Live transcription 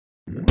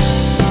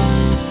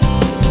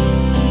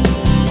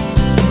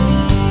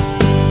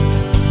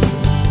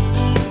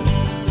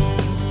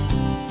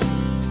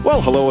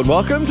Well, hello and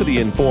welcome to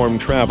the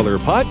Informed Traveler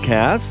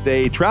Podcast,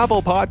 a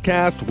travel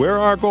podcast where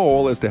our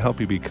goal is to help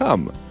you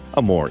become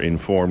a more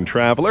informed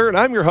traveler. And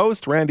I'm your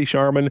host, Randy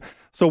Sharman.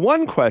 So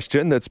one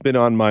question that's been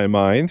on my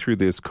mind through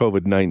this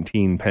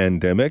COVID-19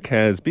 pandemic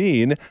has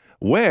been,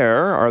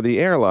 where are the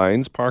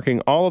airlines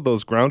parking all of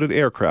those grounded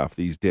aircraft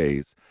these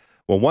days?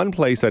 Well, one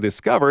place I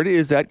discovered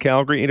is at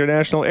Calgary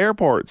International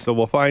Airport. So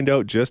we'll find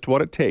out just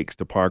what it takes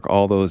to park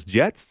all those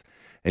jets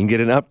and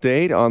get an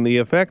update on the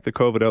effect the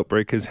COVID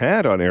outbreak has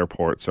had on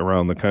airports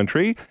around the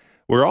country.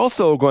 We're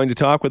also going to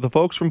talk with the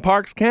folks from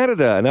Parks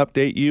Canada and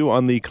update you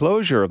on the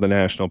closure of the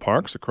national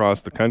parks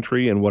across the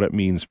country and what it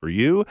means for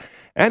you.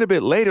 And a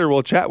bit later,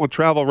 we'll chat with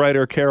travel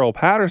writer Carol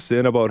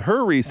Patterson about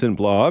her recent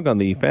blog on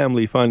the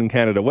Family Fun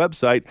Canada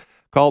website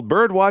called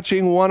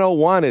Birdwatching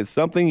 101. It's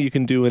something you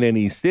can do in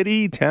any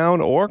city,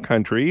 town, or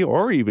country,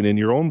 or even in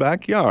your own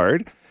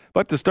backyard.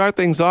 But to start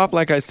things off,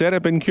 like I said,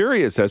 I've been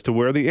curious as to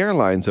where the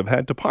airlines have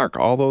had to park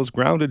all those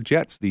grounded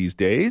jets these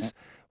days.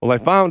 Well, I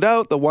found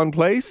out the one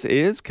place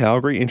is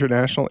Calgary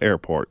International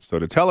Airport. So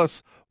to tell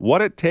us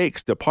what it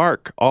takes to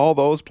park all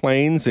those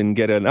planes and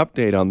get an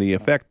update on the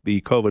effect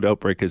the COVID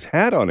outbreak has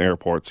had on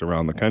airports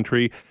around the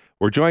country,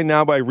 we're joined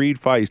now by Reid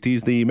Feist.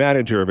 He's the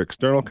Manager of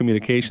External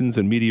Communications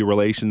and Media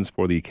Relations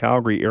for the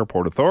Calgary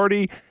Airport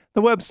Authority.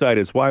 The website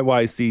is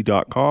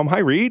yyc.com. Hi,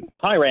 Reid.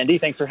 Hi, Randy.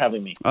 Thanks for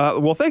having me.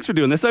 Well, thanks for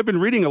doing this. I've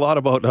been reading a lot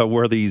about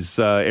where these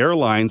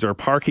airlines are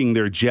parking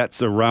their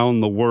jets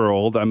around the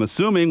world. I'm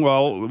assuming,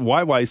 well,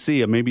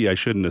 YYC, maybe I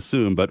shouldn't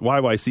assume, but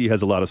YYC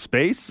has a lot of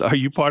space. Are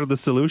you part of the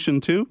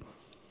solution too?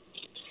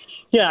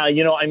 Yeah,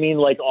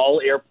 like all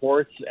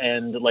airports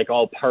and like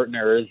all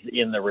partners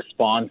in the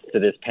response to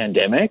this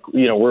pandemic,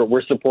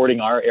 we're supporting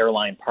our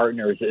airline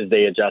partners as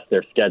they adjust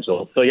their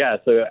schedules. So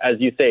as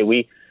you say,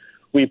 we've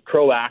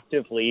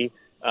proactively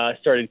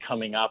started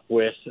coming up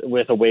with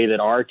a way that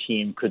our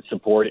team could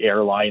support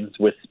airlines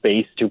with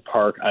space to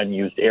park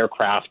unused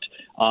aircraft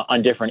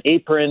on different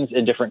aprons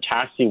and different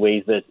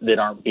taxiways that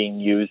aren't being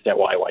used at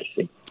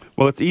YYC.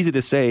 Well, it's easy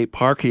to say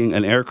parking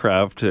an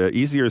aircraft,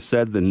 easier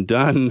said than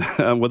done.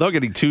 Without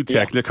getting too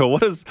technical,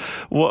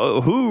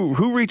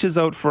 who reaches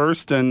out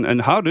first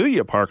and how do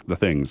you park the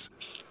things?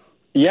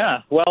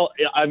 Yeah, well,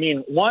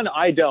 one,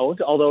 I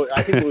don't, although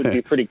I think it would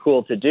be pretty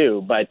cool to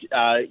do. But,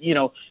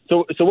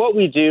 so what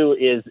we do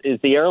is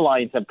the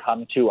airlines have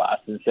come to us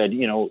and said,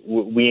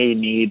 we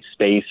need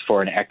space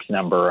for an X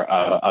number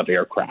of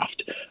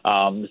aircraft.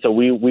 So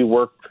we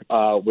work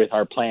with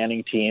our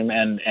planning team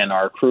and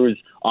our crews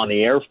on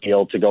the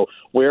airfield to go,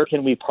 where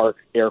can we park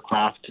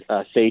aircraft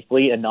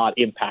safely and not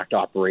impact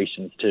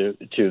operations to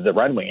the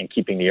runway and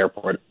keeping the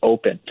airport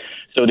open.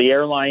 So the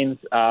airlines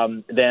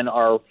then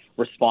are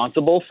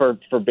responsible for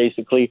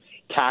basically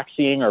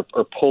taxiing or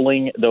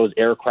pulling those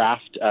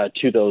aircraft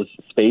to those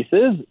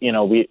spaces.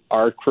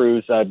 Our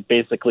crews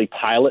basically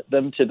pilot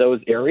them to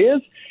those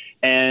areas,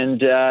 and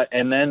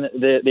then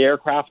the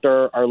aircraft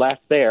are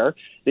left there.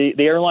 The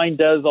airline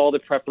does all the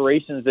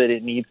preparations that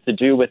it needs to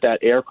do with that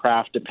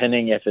aircraft,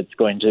 depending if it's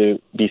going to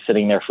be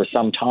sitting there for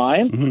some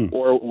time,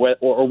 or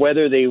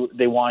whether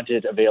they want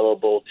it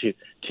available to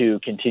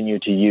continue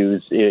to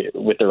use it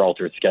with their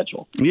altered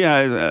schedule.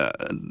 Yeah,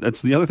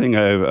 that's the other thing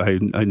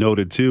I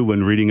noted too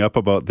when reading up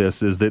about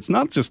this is that it's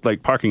not just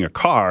like parking a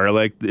car.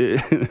 Like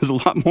there's a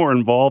lot more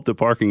involved to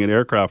parking an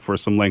aircraft for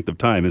some length of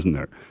time, isn't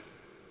there?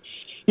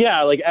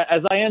 Yeah, like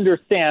as I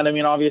understand,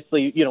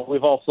 obviously,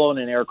 we've all flown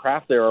in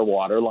aircraft. There are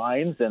water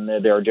lines and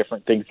there are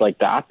different things like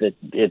that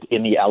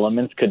in the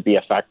elements could be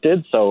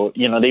affected. So,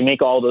 they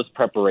make all those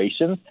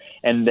preparations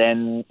and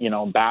then,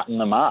 batten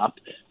them up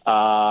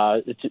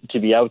to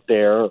be out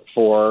there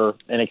for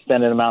an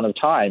extended amount of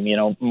time.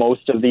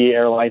 Most of the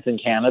airlines in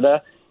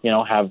Canada,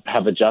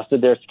 have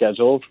adjusted their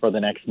schedules for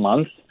the next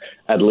month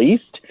at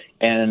least.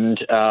 And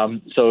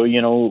so,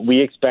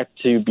 we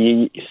expect to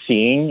be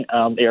seeing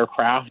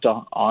aircraft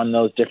on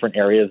those different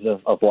areas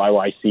of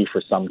YYC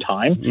for some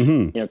time.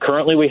 Mm-hmm.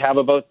 Currently we have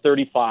about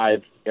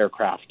 35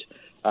 aircraft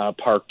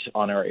parked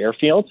on our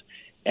airfield.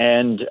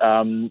 And,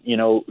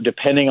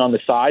 depending on the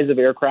size of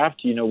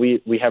aircraft,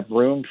 we have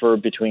room for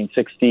between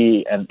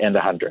 60 and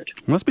 100.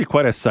 It must be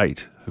quite a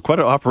sight, quite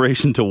an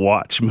operation to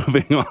watch,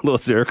 moving all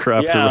those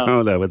aircraft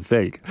around, I would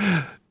think.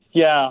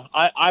 Yeah,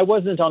 I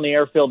wasn't on the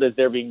airfield as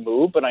they're being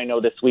moved, but I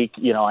know this week,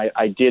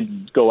 I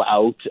did go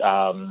out,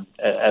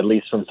 at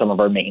least from some of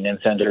our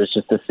maintenance centers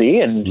just to see.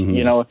 And,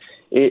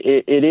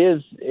 it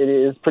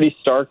is pretty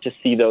stark to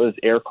see those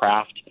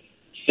aircraft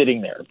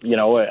sitting there.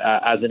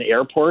 As an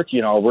airport,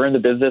 we're in the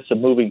business of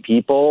moving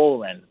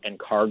people and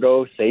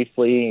cargo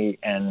safely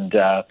and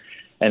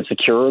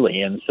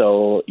securely. And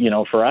so,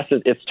 for us,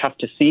 it's tough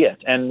to see it.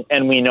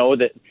 And we know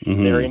that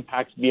there are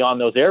impacts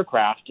beyond those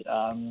aircraft,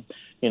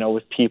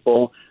 with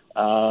people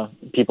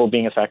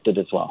being affected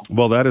as well.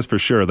 Well, that is for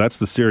sure. That's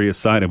the serious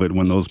side of it.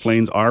 When those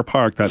planes are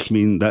parked, that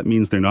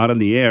means they're not in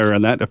the air,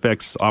 and that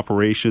affects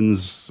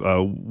operations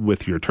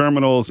with your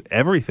terminals,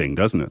 everything,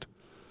 doesn't it?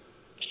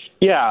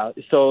 Yeah.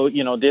 So,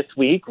 this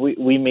week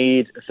we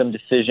made some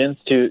decisions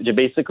to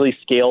basically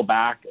scale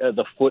back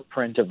the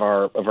footprint of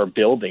our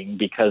building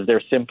because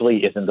there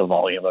simply isn't the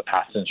volume of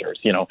passengers.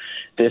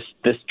 This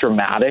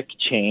dramatic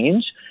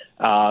change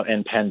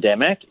and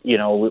pandemic,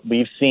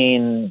 we've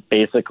seen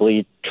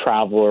basically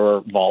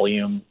traveler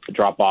volume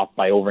drop off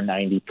by over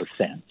 90%.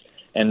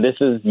 And this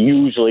is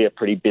usually a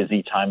pretty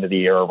busy time of the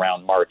year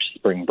around March,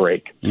 spring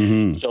break.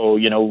 Mm-hmm. So,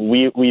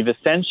 we've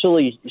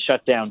essentially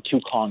shut down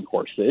 2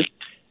 concourses,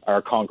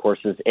 our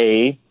concourses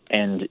A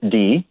and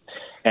D.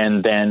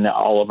 And then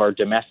all of our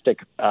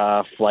domestic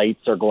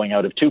flights are going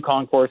out of 2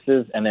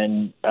 concourses. And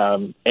then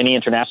any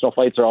international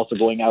flights are also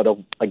going out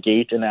of a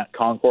gate in that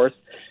concourse.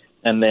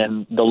 And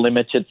then the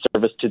limited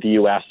service to the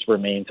U.S.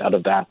 remains out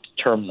of that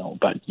terminal.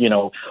 But,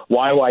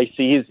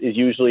 YYC is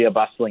usually a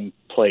bustling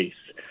place.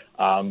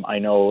 I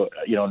know,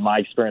 in my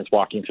experience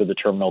walking through the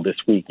terminal this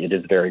week, it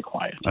is very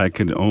quiet. I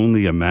can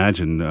only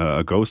imagine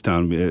a ghost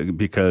town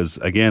because,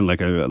 again,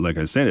 like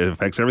I said, it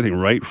affects everything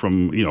right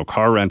from,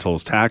 car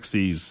rentals,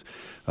 taxis,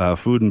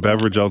 food and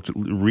beverage,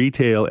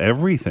 retail,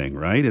 everything,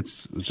 right?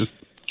 It's just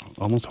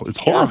it's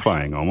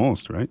horrifying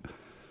almost, right?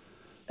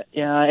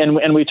 Yeah,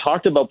 and we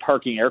talked about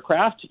parking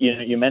aircraft.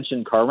 You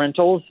mentioned car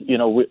rentals.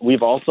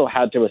 We've also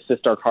had to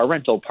assist our car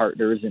rental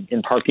partners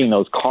in parking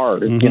those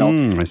cars.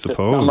 I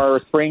suppose summer,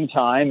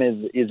 springtime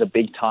is a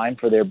big time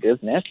for their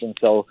business, and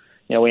so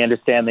we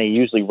understand they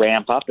usually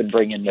ramp up and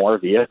bring in more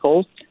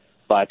vehicles.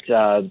 But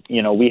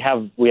we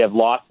have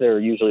lots that are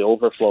usually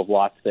overflow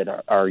lots that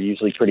are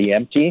usually pretty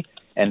empty,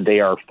 and they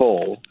are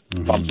full,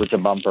 bumper to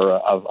bumper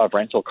of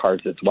rental cars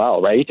as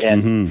well, right?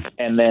 And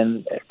and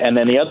then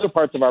the other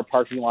parts of our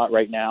parking lot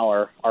right now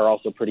are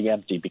also pretty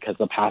empty because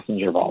of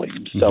passenger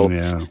volume. So,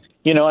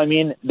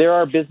 there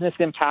are business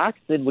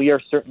impacts, and we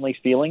are certainly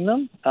feeling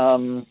them.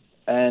 But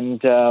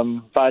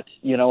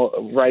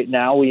right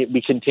now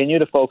we continue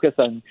to focus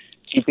on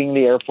keeping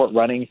the airport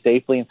running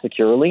safely and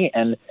securely,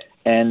 and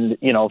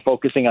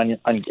focusing on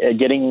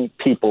getting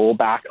people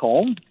back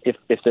home if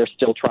they're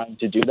still trying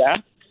to do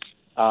that.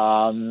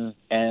 And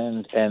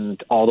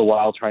all the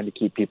while trying to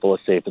keep people as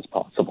safe as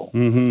possible.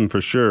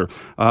 For sure.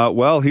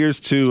 Well,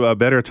 here's to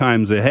better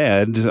times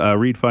ahead.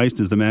 Reid Feist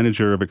is the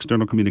Manager of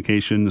External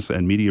Communications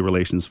and Media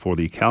Relations for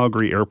the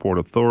Calgary Airport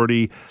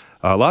Authority.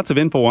 Lots of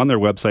info on their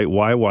website,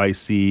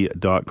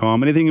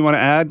 yyc.com. Anything you want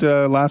to add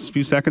last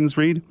few seconds,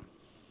 Reid?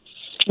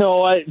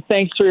 No,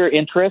 thanks for your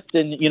interest.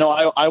 And,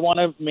 I want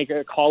to make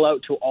a call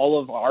out to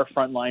all of our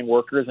frontline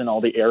workers and all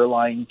the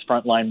airlines,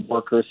 frontline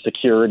workers,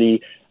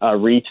 security,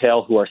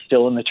 retail who are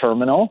still in the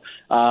terminal.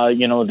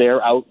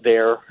 They're out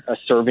there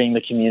serving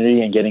the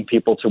community and getting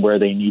people to where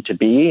they need to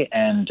be.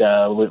 And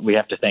we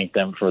have to thank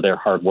them for their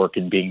hard work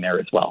in being there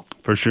as well.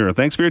 For sure.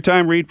 Thanks for your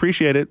time, Reid.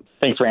 Appreciate it.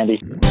 Thanks, Randy.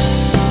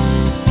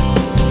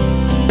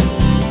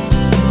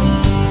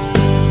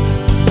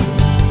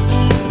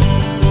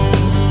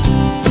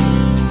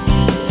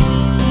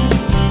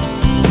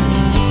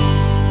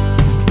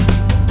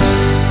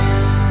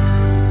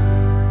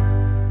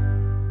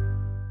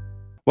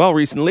 Well,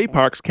 recently,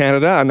 Parks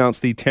Canada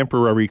announced the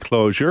temporary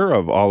closure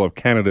of all of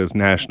Canada's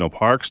national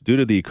parks due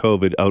to the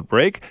COVID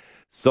outbreak.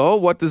 So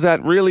what does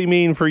that really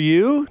mean for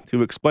you?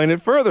 To explain it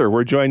further,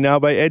 we're joined now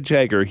by Ed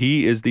Jagger.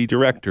 He is the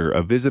Director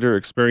of Visitor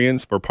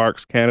Experience for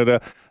Parks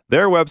Canada.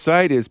 Their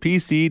website is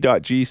pc.gc.ca.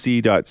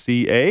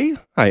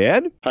 Hi,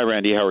 Ed. Hi,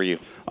 Randy. How are you?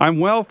 I'm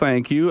well,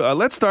 thank you.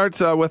 Let's start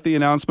with the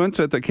announcement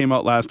that came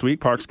out last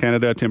week. Parks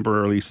Canada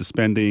temporarily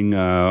suspending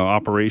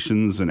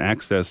operations and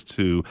access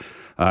to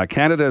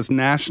Canada's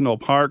national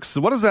parks.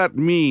 What does that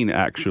mean,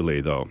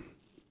 actually, though?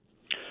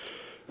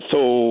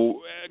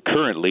 So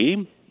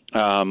currently,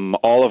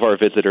 all of our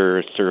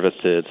visitor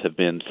services have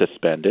been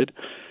suspended.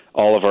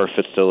 All of our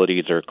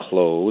facilities are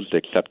closed,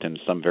 except in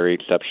some very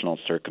exceptional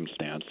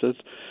circumstances.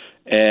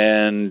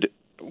 And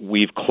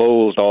we've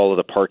closed all of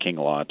the parking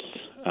lots.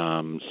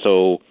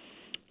 So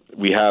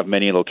we have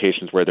many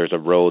locations where there's a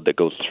road that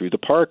goes through the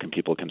park and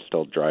people can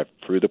still drive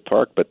through the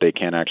park, but they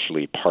can't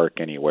actually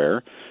park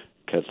anywhere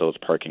because those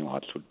parking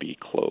lots would be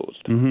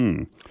closed.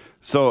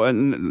 So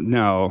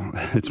now,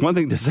 it's one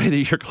thing to say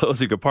that you're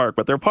closing a park,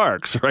 but they're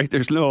parks, right?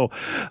 There's no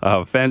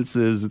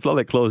fences. It's not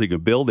like closing a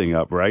building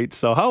up, right?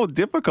 So how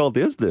difficult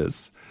is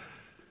this?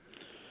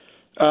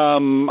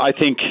 I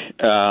think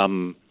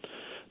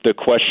the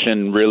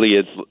question really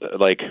is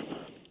like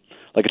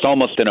it's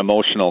almost an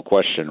emotional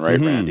question, right,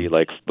 Randy?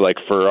 Like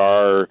for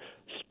our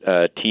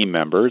team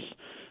members,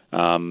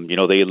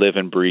 they live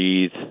and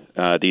breathe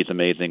these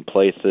amazing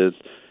places.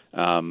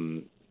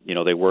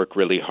 They work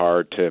really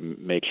hard to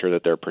make sure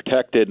that they're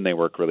protected, and they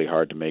work really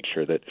hard to make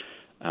sure that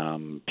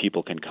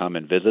people can come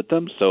and visit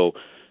them. So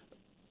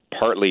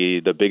partly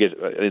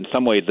in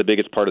some ways, the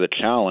biggest part of the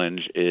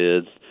challenge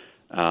is,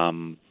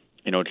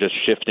 just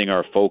shifting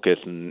our focus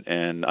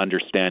and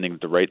understanding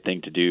that the right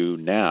thing to do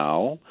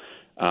now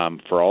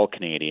for all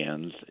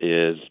Canadians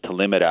is to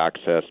limit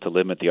access, to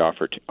limit the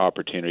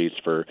opportunities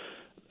for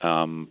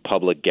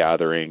public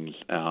gatherings,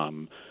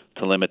 to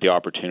limit the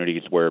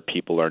opportunities where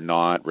people are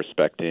not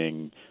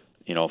respecting,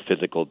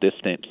 physical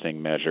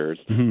distancing measures,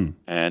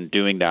 and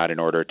doing that in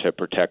order to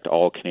protect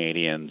all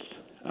Canadians,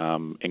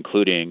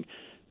 including,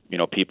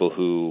 people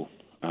who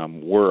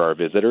were our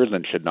visitors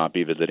and should not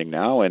be visiting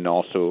now, and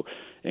also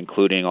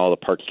including all the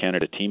Parks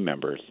Canada team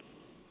members.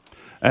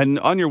 And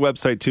on your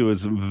website, too,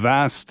 is a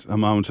vast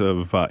amount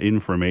of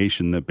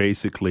information that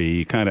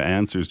basically kind of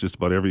answers just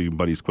about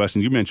everybody's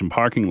questions. You mentioned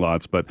parking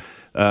lots, but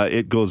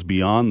it goes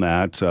beyond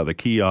that. The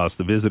kiosks,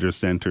 the visitor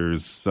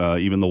centers,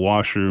 even the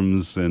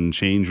washrooms and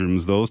change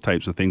rooms, those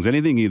types of things.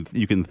 Anything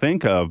you can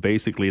think of,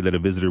 basically, that a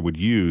visitor would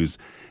use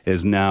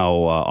is now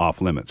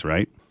off limits,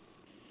 right?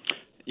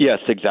 Yes,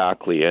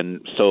 exactly.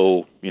 And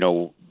so,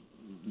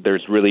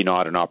 there's really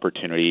not an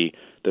opportunity.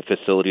 The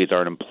facilities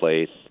aren't in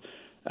place.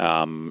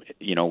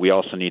 We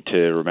also need to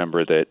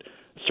remember that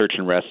search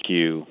and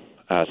rescue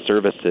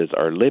services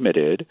are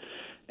limited,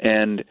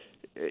 and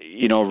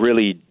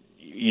really,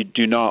 you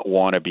do not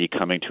want to be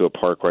coming to a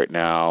park right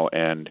now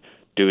and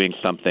doing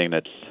something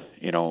that's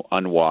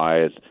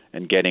unwise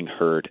and getting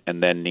hurt,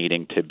 and then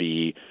needing to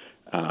be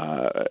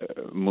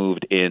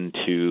moved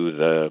into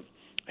the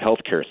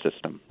healthcare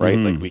system, right?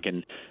 Like we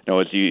can,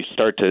 as you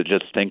start to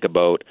just think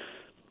about,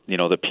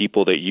 the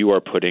people that you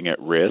are putting at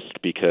risk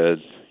because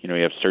you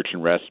have search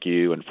and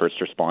rescue and first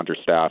responder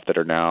staff that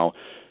are now,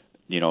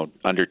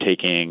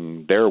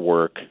 undertaking their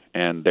work,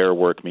 and their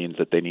work means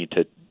that they need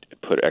to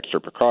put extra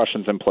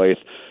precautions in place.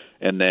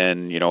 And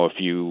then, if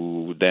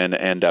you then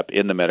end up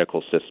in the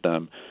medical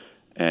system,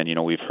 and,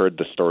 we've heard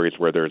the stories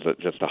where there's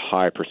just a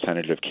high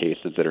percentage of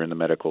cases that are in the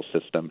medical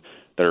system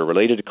that are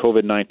related to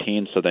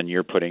COVID-19, so then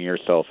you're putting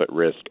yourself at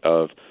risk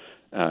of,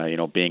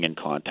 being in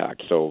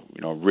contact. So,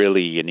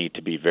 really you need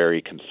to be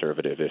very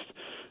conservative if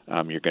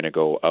you're going to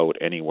go out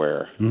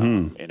anywhere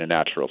in a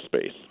natural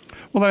space.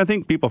 Well, I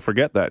think people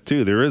forget that,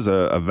 too. There is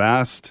a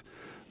vast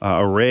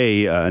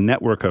array, a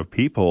network of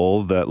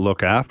people that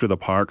look after the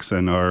parks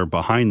and are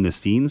behind the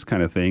scenes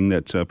kind of thing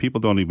that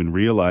people don't even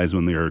realize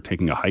when they're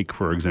taking a hike,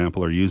 for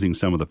example, or using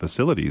some of the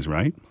facilities,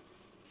 right?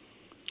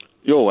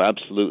 Oh,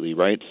 absolutely,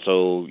 right.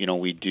 So,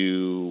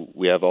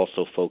 we have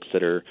also folks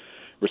that are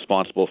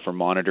responsible for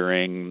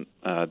monitoring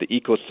the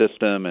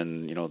ecosystem,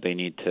 and they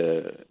need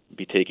to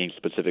be taking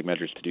specific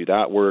measures to do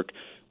that work.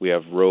 We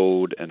have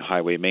road and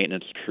highway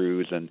maintenance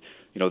crews, and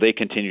they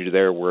continue to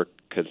their work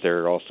because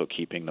they're also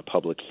keeping the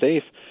public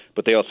safe,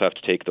 but they also have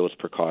to take those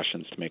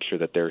precautions to make sure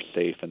that they're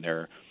safe and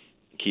they're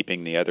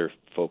keeping the other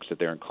folks that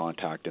they're in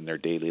contact in their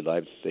daily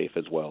lives safe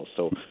as well.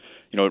 So,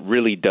 it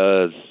really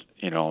does,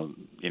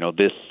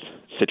 this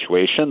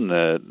situation,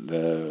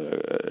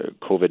 the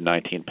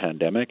COVID-19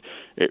 pandemic,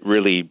 it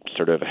really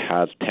sort of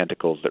has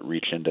tentacles that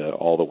reach into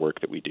all the work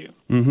that we do.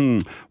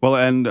 Well,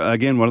 and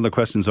again, one of the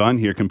questions on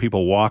here, can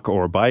people walk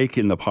or bike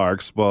in the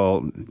parks?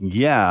 Well,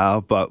 yeah,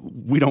 but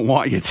we don't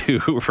want you to,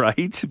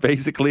 right?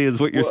 Basically is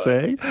what you're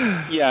saying?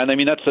 Yeah, and I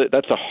mean,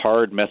 that's a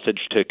hard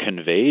message to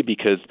convey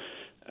because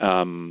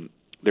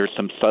there's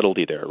some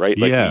subtlety there, right?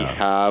 Like we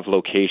have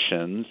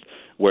locations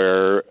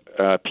where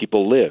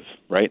people live,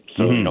 right?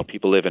 So,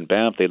 people live in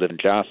Banff, they live in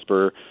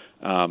Jasper.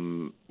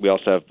 We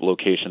also have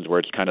locations where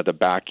it's kind of the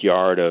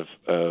backyard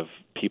of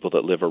people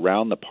that live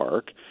around the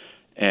park.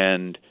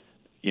 And,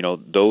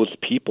 those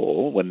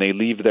people, when they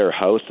leave their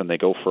house and they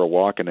go for a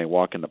walk and they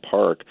walk in the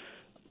park,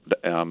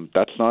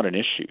 that's not an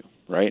issue,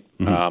 right?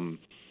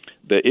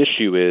 The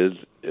issue is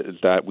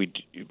that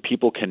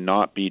people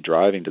cannot be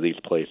driving to these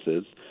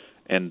places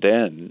and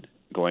then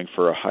going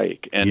for a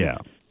hike. And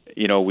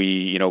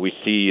we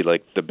see,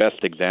 like, the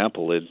best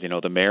example is,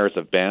 the mayors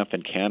of Banff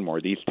and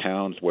Canmore, these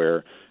towns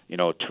where,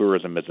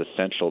 tourism is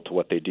essential to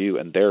what they do,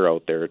 and they're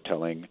out there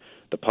telling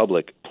the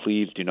public,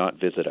 please do not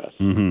visit us.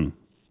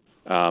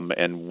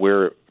 And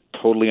we're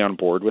totally on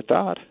board with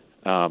that.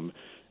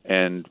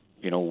 And,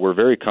 we're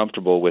very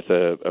comfortable with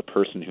a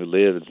person who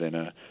lives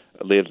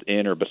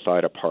in or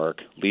beside a park,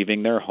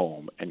 leaving their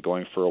home and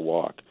going for a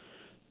walk.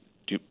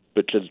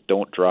 But just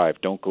don't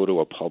drive. Don't go to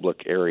a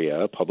public area,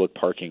 a public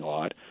parking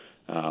lot,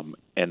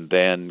 and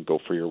then go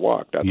for your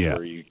walk. That's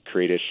where you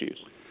create issues.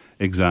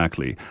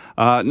 Exactly.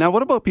 Now,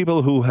 what about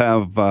people who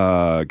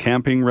have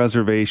camping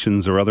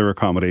reservations or other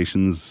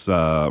accommodations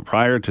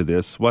prior to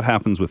this? What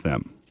happens with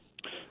them?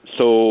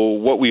 So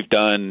what we've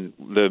done,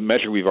 the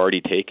measure we've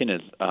already taken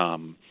is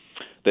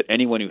that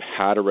anyone who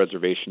had a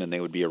reservation and they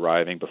would be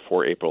arriving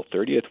before April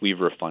 30th, we've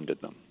refunded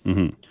them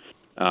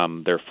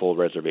their full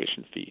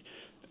reservation fee.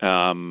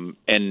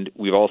 And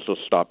we've also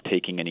stopped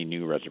taking any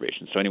new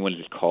reservations. So anyone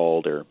who's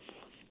called or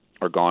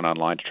gone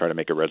online to try to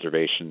make a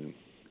reservation,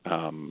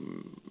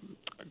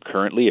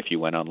 currently, if you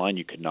went online,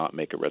 you could not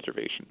make a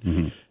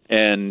reservation.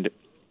 And,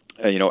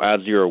 as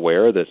you're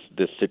aware, this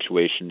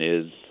situation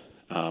is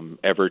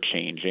ever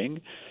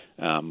changing.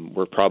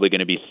 We're probably going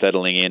to be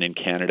settling in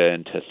Canada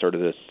into sort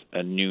of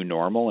a new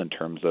normal in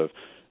terms of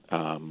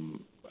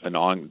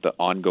the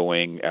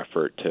ongoing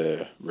effort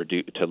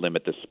to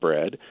limit the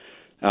spread.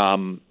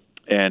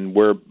 And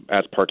we're,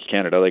 as Parks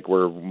Canada, like,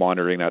 we're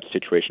monitoring that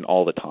situation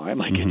all the time.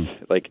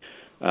 Like,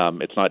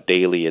 it's not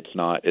daily.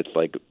 It's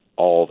like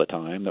all the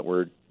time that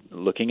we're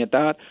looking at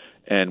that.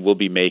 And we'll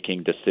be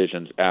making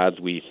decisions as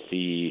we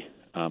see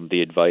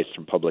the advice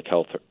from public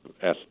health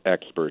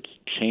experts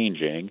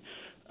changing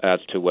as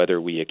to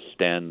whether we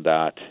extend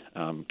that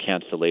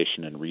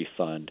cancellation and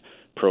refund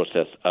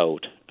process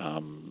out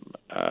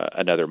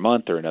another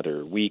month or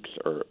another weeks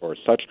or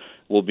such.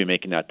 We'll be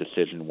making that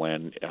decision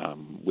when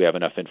we have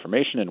enough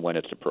information and when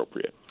it's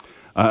appropriate.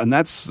 And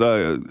that's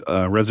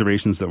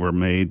reservations that were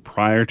made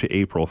prior to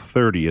April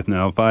 30th.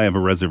 Now, if I have a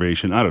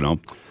reservation, I don't know,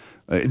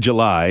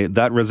 July,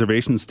 that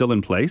reservation is still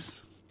in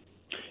place?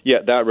 Yeah,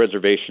 that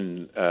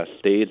reservation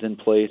stays in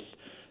place.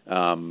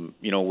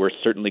 We're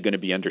certainly going to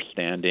be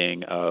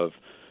understanding of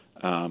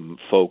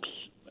folks.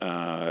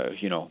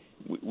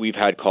 We've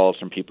had calls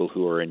from people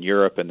who are in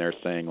Europe, and they're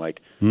saying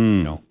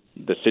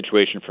the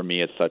situation for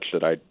me is such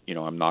that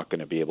I'm not going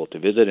to be able to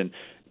visit, and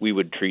we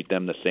would treat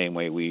them the same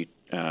way we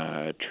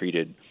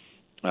treated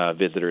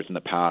visitors in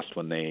the past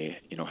when they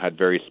had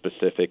very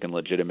specific and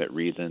legitimate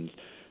reasons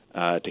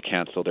to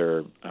cancel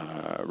their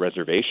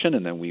reservation,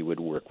 and then we would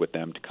work with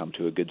them to come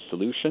to a good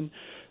solution.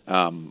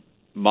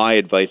 My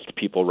advice to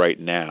people right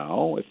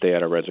now, if they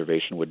had a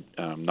reservation, would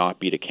not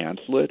be to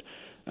cancel it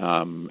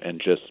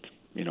and just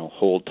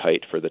hold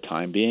tight for the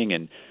time being.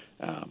 And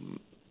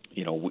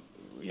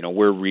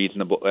we're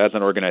reasonable as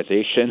an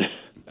organization.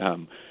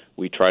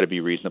 We try to be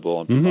reasonable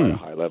and provide a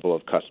high level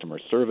of customer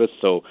service.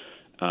 So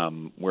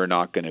we're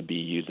not going to be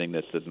using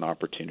this as an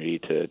opportunity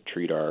to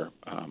treat our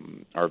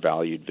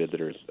valued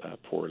visitors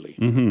poorly.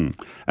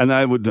 And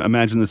I would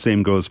imagine the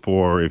same goes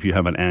for if you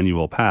have an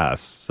annual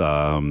pass.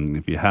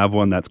 If you have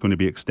one, that's going to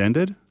be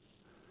extended?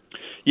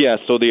 Yeah,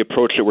 so the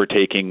approach that we're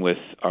taking with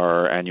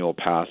our annual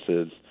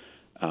passes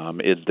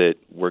is that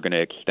we're going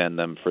to extend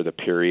them for the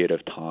period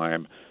of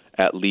time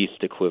at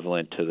least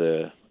equivalent to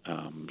the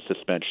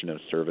suspension of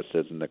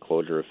services and the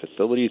closure of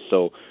facilities.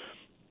 So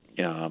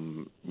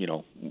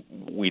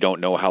we don't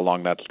know how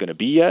long that's going to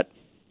be yet.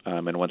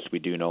 And once we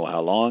do know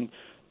how long,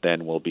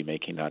 then we'll be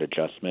making that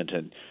adjustment.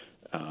 And,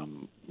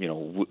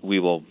 we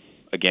will,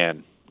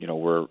 again,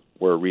 we're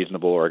a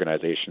reasonable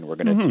organization. We're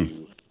going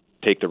to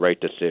take the right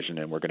decision,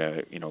 and we're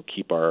going to,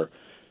 keep our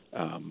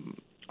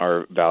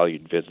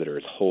valued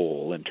visitors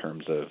whole in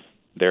terms of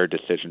their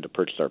decision to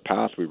purchase our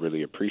pass. We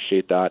really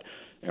appreciate that.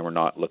 And we're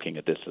not looking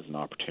at this as an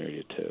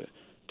opportunity to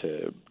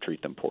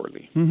treat them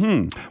poorly.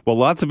 Well,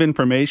 lots of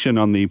information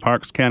on the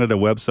Parks Canada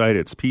website.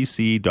 It's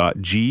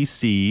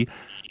pc.gc.ca.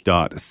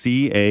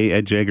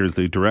 Ed Jager is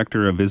the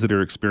Director of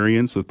Visitor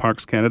Experience with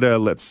Parks Canada.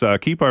 Let's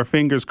keep our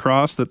fingers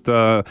crossed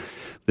that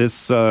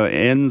this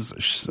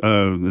ends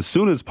as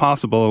soon as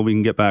possible. We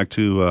can get back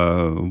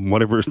to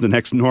whatever is the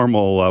next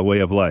normal way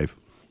of life.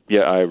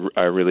 Yeah,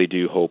 I really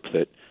do hope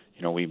that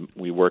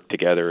we work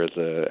together as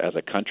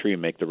a country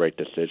and make the right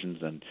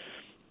decisions, and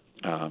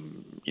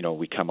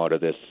we come out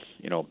of this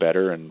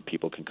better, and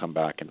people can come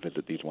back and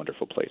visit these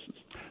wonderful places.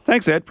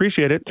 Thanks, Ed.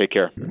 Appreciate it. Take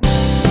care.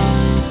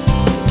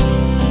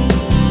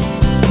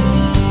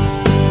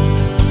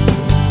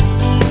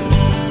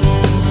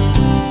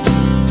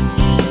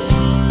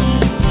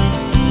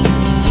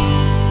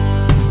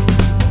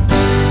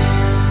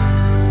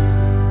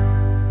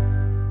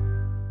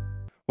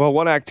 Well,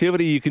 one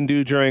activity you can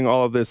do during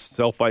all of this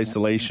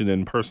self-isolation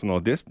and personal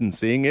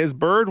distancing is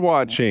bird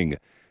watching.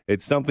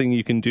 It's something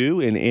you can do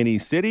in any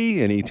city,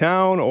 any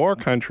town or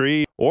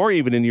country, or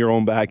even in your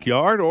own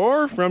backyard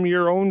or from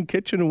your own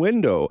kitchen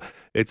window.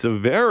 It's a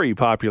very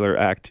popular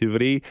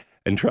activity,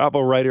 and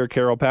travel writer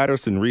Carol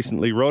Patterson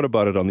recently wrote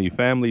about it on the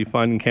Family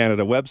Fun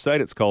Canada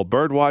website. It's called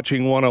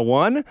Birdwatching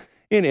 101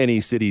 in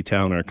any city,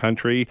 town or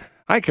country.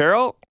 Hi,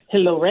 Carol.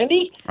 Hello,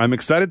 Randy. I'm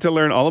excited to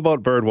learn all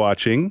about bird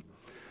watching,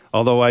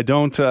 although I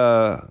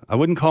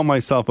wouldn't call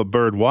myself a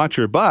bird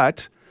watcher,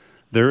 but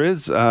there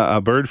is a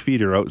bird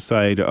feeder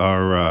outside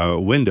our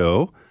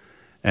window,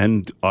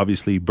 and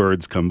obviously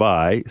birds come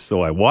by,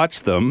 so I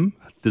watch them.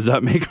 Does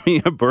that make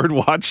me a bird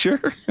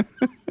watcher?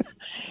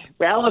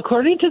 Well,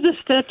 according to the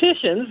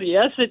statisticians,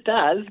 yes, it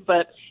does,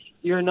 but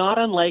you're not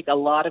unlike a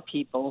lot of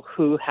people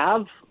who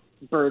have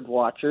bird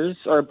watchers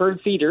or bird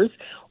feeders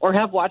or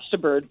have watched a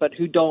bird but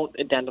who don't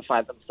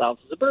identify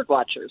themselves as a bird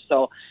watcher.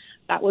 So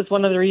that was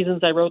one of the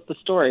reasons I wrote the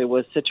story,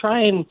 was to try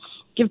and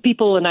give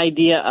people an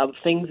idea of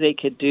things they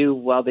could do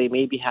while they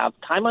maybe have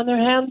time on their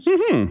hands.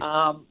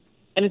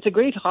 And it's a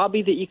great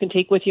hobby that you can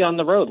take with you on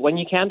the road when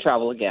you can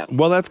travel again.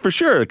 Well, that's for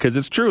sure, because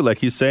it's true.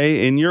 Like you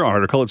say in your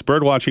article, it's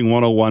Birdwatching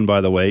 101, by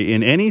the way,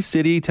 in any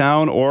city,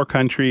 town, or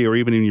country, or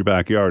even in your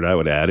backyard, I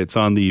would add. It's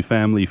on the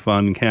Family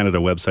Fun Canada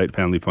website,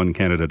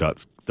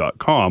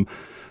 familyfuncanada.com.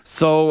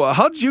 So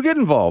how did you get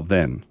involved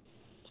then?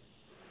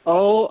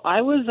 Oh,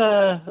 I was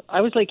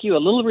like you, a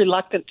little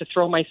reluctant to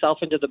throw myself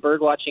into the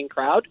birdwatching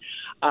crowd.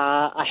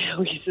 I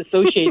always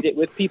associate it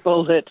with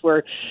people that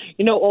were,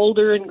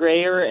 older and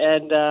grayer,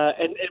 and I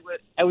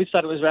always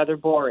thought it was rather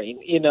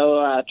boring,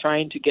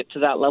 trying to get to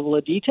that level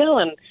of detail.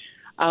 And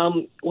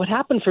what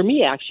happened for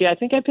me, actually, I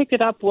think I picked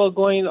it up while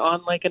going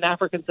on like an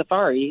African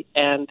safari.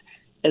 And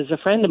as a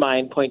friend of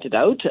mine pointed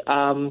out,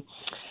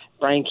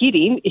 Brian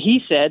Keating,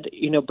 he said,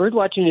 bird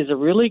watching is a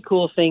really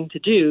cool thing to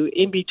do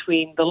in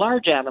between the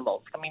large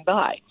animals coming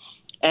by.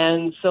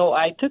 And so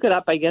I took it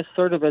up, I guess,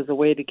 sort of as a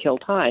way to kill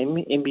time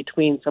in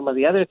between some of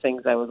the other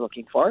things I was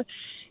looking for.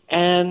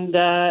 And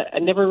I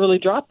never really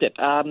dropped it.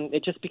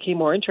 It just became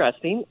more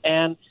interesting.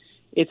 And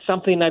it's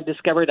something I've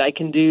discovered I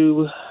can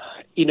do,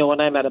 when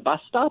I'm at a bus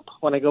stop,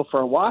 when I go for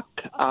a walk,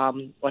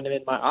 when I'm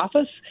in my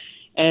office.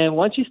 And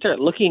once you start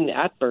looking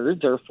at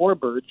birds or for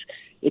birds,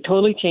 it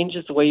totally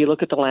changes the way you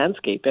look at the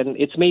landscape. And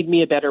it's made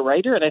me a better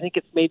writer, and I think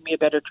it's made me a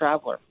better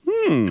traveler.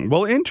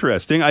 Well,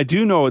 interesting. I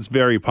do know it's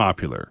very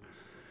popular.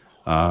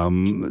 I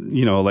wouldn't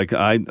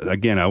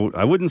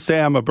say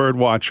I'm a bird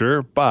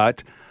watcher,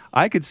 but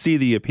I could see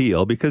the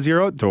appeal because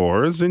you're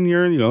outdoors and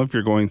if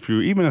you're going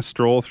through even a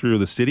stroll through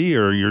the city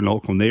or your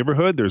local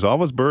neighborhood, there's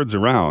always birds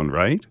around,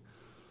 right?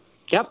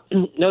 Yep.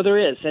 No, there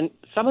is. And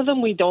some of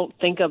them we don't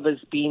think of as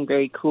being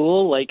very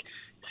cool, like,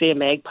 say, a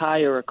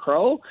magpie or a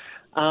crow.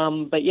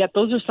 But yet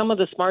those are some of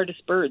the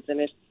smartest birds. And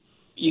if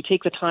you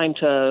take the time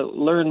to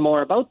learn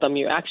more about them,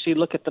 you actually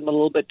look at them a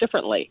little bit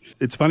differently.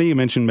 It's funny you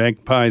mentioned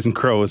magpies and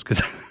crows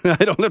because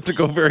I don't have to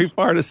go very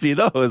far to see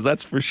those,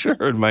 that's for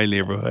sure, in my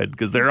neighborhood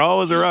because they're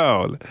always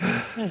around.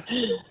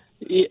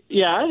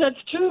 Yeah, that's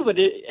true. But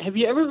have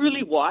you ever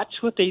really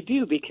watched what they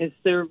do? Because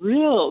they're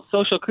real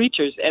social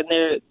creatures, and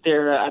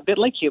they're a bit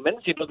like humans.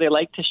 They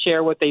like to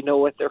share what they know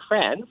with their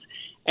friends.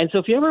 And so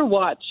if you ever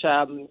watch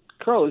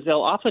crows,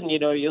 they'll often,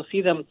 you'll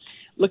see them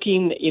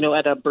looking,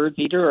 at a bird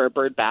feeder or a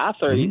bird bath,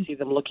 or you see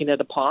them looking at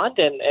a pond,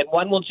 and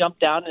one will jump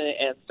down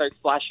and start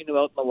splashing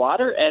about in the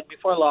water, and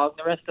before long,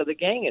 the rest of the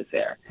gang is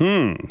there.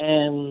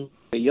 And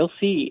you'll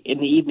see in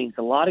the evenings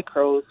a lot of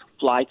crows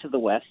fly to the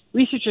west.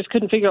 Researchers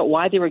couldn't figure out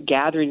why they were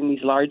gathering in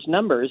these large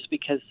numbers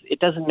because it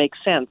doesn't make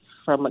sense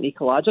from an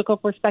ecological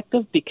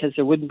perspective because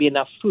there wouldn't be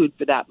enough food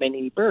for that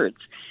many birds.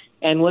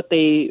 And what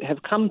they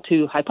have come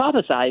to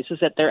hypothesize is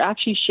that they're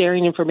actually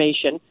sharing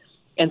information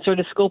and sort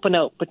of scoping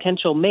out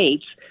potential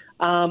mates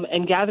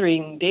and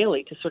gathering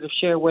daily to sort of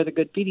share where the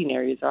good feeding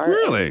areas are.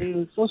 Really?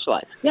 And to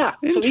socialize. Yeah.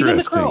 Interesting. So even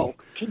the crow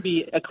can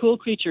be a cool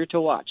creature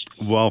to watch.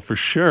 Well, for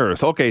sure.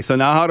 Okay, so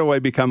now how do I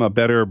become a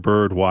better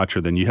bird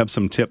watcher? Then you have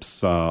some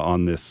tips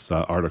on this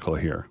article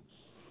here.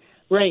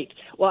 Right.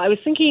 Well, I was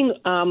thinking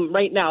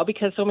right now,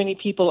 because so many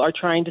people are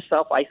trying to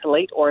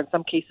self-isolate, or in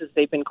some cases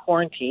they've been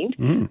quarantined,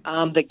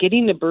 that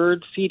getting a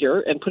bird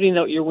feeder and putting it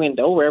out your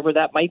window, wherever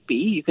that might be,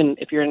 you can,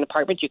 if you're in an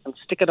apartment, you can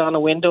stick it on a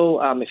window.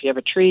 If you have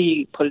a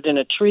tree, put it in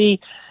a tree.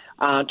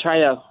 Try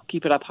to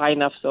keep it up high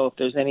enough so if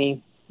there's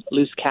any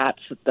loose cats,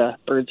 that the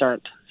birds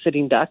aren't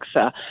sitting ducks.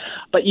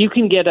 But you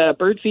can get a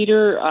bird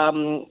feeder.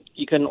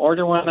 You can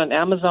order one on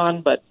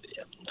Amazon, but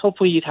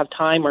hopefully you'd have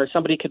time, or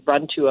somebody could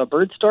run to a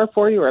bird store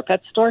for you or a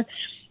pet store,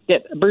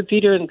 get a bird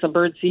feeder and some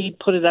bird seed,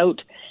 put it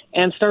out,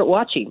 and start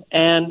watching.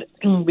 And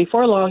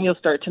before long, you'll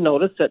start to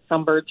notice that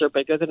some birds are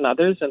bigger than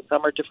others, and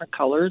some are different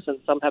colors, and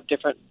some have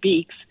different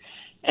beaks.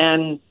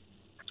 And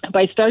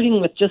by starting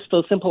with just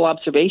those simple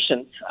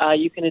observations,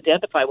 you can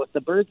identify what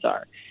the birds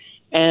are.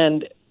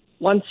 And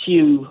once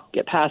you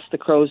get past the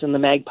crows and the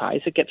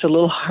magpies, it gets a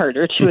little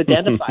harder to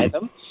identify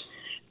them.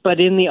 But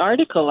in the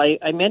article,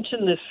 I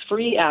mentioned this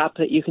free app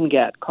that you can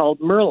get called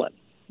Merlin.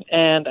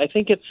 And I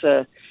think it's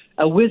a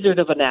wizard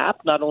of an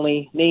app, not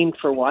only named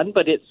for one,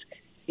 but it's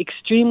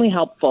extremely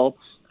helpful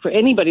for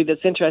anybody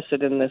that's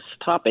interested in this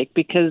topic,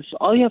 because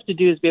all you have to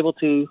do is be able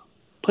to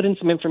put in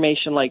some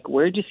information like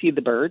where did you see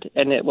the bird,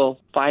 and it will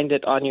find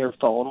it on your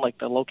phone, like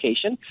the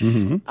location.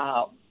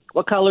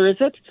 What color is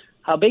it?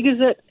 How big is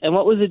it? And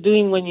what was it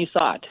doing when you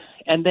saw it?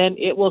 And then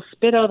it will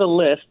spit out a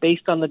list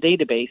based on the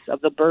database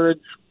of the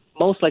birds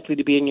most likely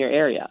to be in your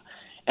area.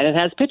 And it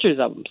has pictures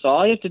of them. So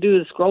all you have to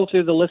do is scroll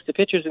through the list of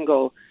pictures and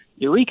go,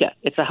 Eureka,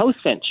 it's a house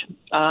finch.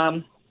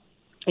 And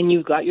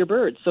you've got your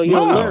bird. So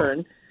you'll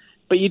learn,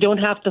 but you don't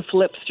have to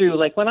flip through.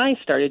 Like when I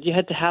started, you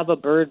had to have a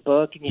bird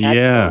book, and you had to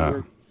know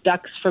your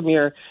ducks from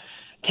your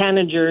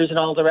tanagers and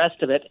all the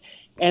rest of it.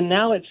 And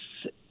now it's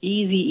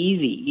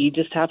easy. You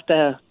just have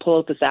to pull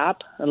out this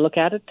app and look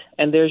at it,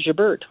 and there's your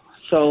bird.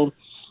 So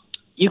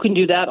you can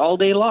do that all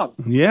day long.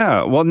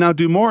 Yeah. Well, now,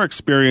 do more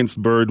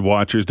experienced bird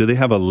watchers, do they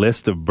have a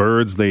list of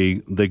birds they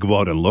go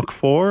out and look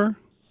for?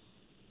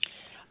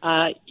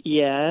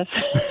 Yes.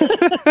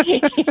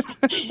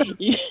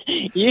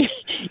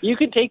 you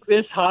can take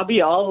this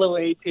hobby all the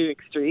way to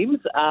extremes.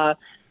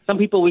 Some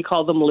people, we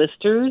call them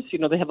listers.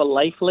 They have a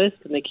life list,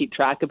 and they keep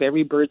track of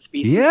every bird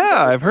species.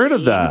 Yeah, I've heard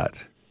of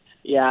that.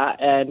 Yeah,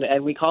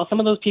 and we call some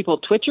of those people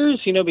twitchers,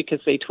 because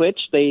they twitch.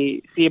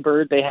 They see a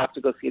bird, they have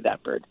to go see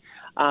that bird.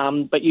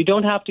 But you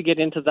don't have to get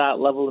into that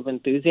level of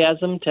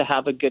enthusiasm to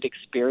have a good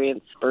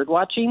experience bird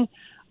watching.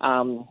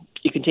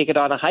 You can take it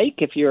on a hike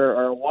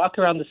or a walk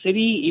around the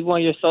city, even while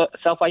you're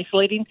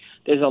self-isolating.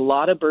 There's a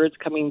lot of birds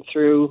coming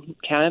through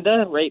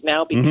Canada right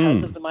now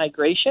because of the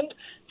migration.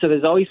 So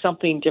there's always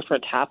something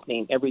different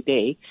happening every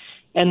day.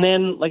 And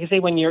then, like I say,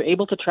 when you're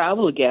able to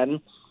travel again,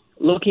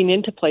 looking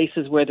into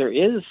places where there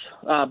is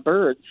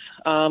birds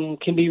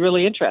can be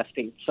really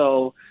interesting.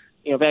 So,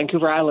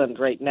 Vancouver Island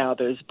right now,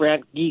 there's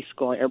brant geese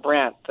they're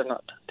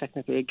not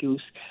technically a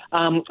goose,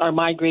 are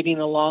migrating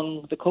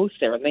along the coast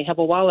there. And they have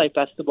a wildlife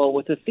festival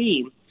with a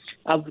theme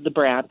of the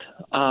brant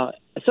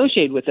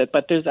associated with it.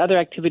 But there's other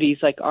activities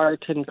like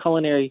art and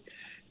culinary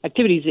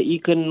activities that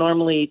you can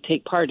normally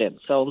take part in.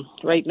 So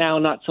right now,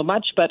 not so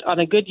much, but on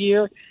a good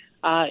year,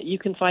 you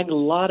can find a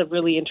lot of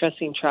really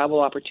interesting travel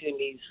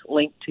opportunities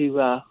linked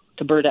to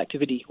bird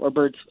activity or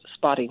bird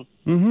spotting.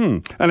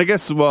 Mm-hmm. And I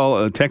guess,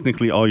 well,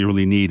 technically all you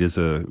really need is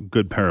a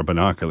good pair of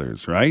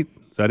binoculars, right?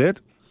 Is that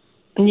it?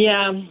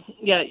 Yeah.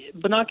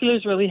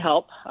 Binoculars really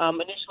help.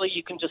 Initially,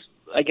 you can just,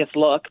 I guess,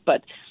 look,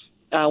 but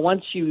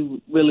once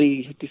you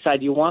really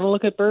decide you want to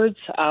look at birds,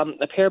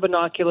 a pair of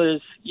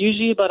binoculars,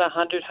 usually about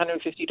 $100,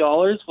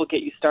 $150 will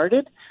get you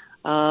started.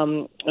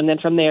 And then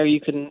from there, you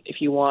can,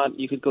 if you want,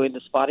 you could go into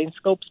spotting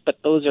scopes, but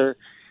those are,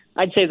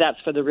 I'd say that's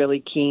for the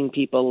really keen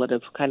people that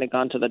have kind of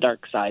gone to the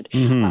dark side.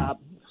 Mm-hmm.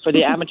 For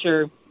the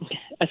amateur,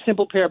 a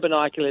simple pair of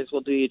binoculars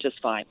will do you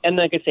just fine. And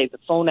like I say, the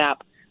phone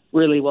app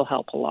really will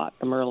help a lot,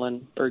 the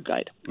Merlin Bird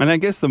Guide. And I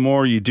guess the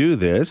more you do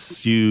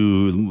this,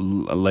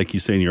 you, like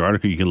you say in your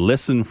article, you can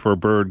listen for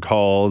bird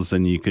calls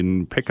and you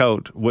can pick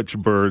out which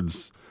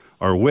birds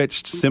are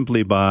which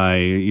simply by,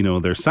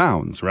 their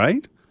sounds,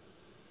 right?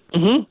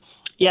 Mm-hmm.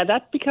 Yeah,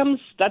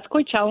 that's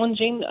quite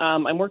challenging.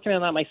 I'm working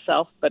on that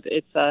myself, but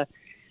it's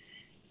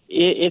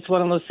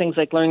one of those things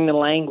like learning the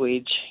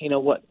language,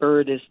 what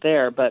bird is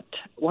there. But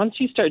once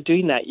you start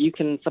doing that, you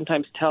can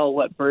sometimes tell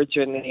what birds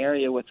are in the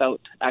area without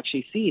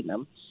actually seeing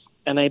them.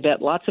 And I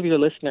bet lots of your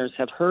listeners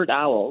have heard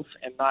owls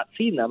and not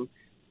seen them,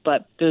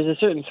 but there's a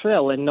certain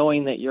thrill in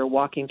knowing that you're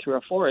walking through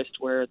a forest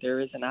where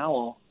there is an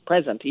owl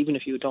present, even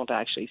if you don't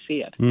actually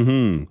see it.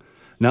 Mm-hmm.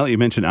 Now that you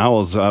mention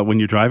owls, when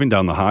you're driving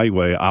down the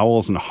highway,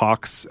 owls and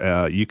hawks,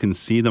 you can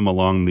see them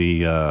along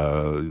the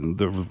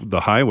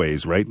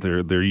highways, right?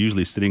 They're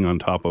usually sitting on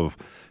top of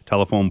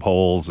telephone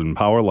poles and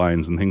power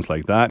lines and things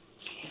like that.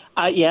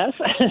 Yes,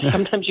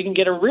 sometimes you can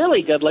get a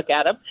really good look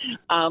at them.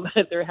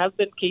 There have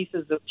been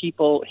cases of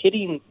people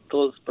hitting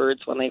those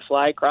birds when they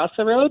fly across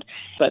the road,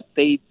 but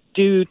they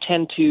do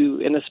tend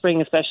to, in the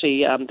spring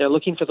especially, they're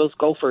looking for those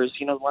gophers,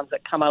 the ones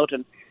that come out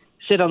and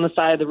sit on the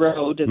side of the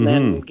road and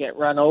then get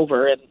run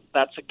over, and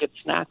that's a good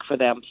snack for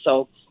them.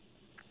 So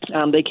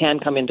they can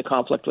come into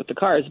conflict with the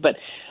cars. But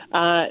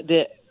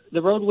the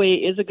roadway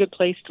is a good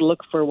place to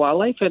look for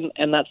wildlife,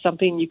 and that's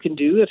something you can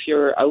do if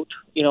you're out,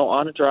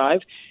 on a drive,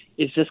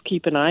 is just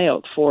keep an eye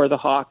out for the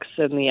hawks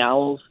and the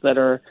owls that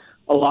are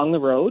along the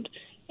road.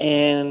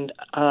 And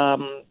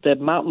the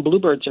mountain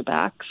bluebirds are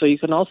back, so you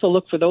can also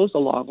look for those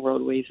along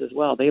roadways as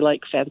well. They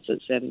like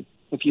fences, and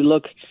if you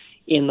look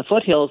in the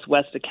foothills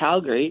west of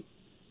Calgary,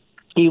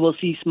 you will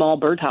see small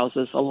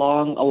birdhouses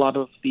along a lot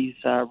of these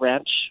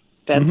ranch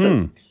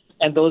fences,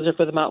 and those are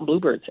for the mountain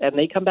bluebirds, and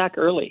they come back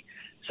early.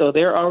 So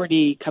they're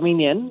already coming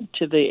in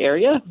to the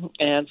area,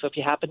 and so if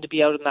you happen to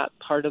be out in that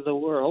part of the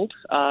world,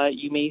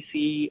 you may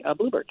see a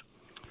bluebird.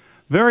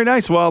 Very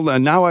nice. Well,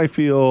 now I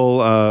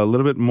feel a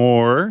little bit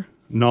more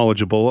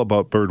knowledgeable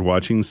about bird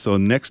watching, so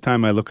next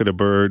time I look at a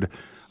bird,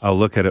 I'll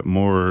look at it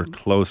more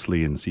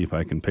closely and see if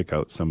I can pick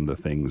out some of the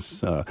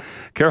things.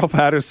 Carol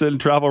Patterson,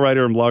 travel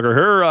writer and blogger,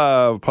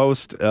 her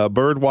post,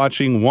 Bird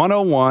Watching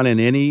 101 in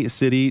any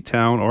city,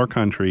 town, or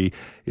country,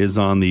 is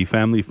on the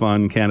Family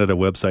Fun Canada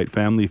website,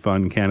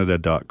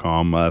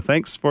 familyfuncanada.com.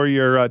 Thanks for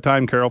your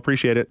time, Carol.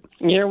 Appreciate it.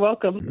 You're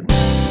welcome.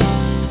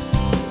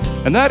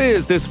 And that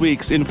is this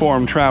week's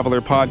Informed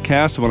Traveler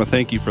podcast. I want to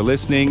thank you for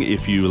listening.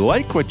 If you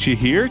like what you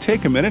hear,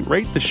 take a minute,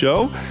 rate the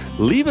show,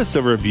 leave us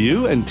a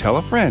review, and tell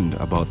a friend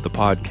about the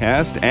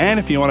podcast. And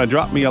if you want to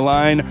drop me a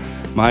line,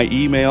 my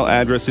email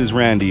address is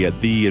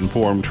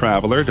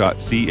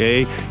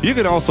randy@theinformedtraveler.ca. You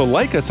can also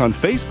like us on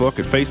Facebook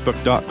at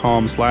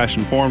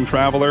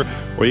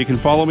facebook.com/informedtraveler, or you can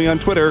follow me on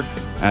Twitter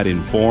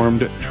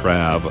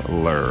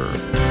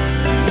 @InformedTraveler.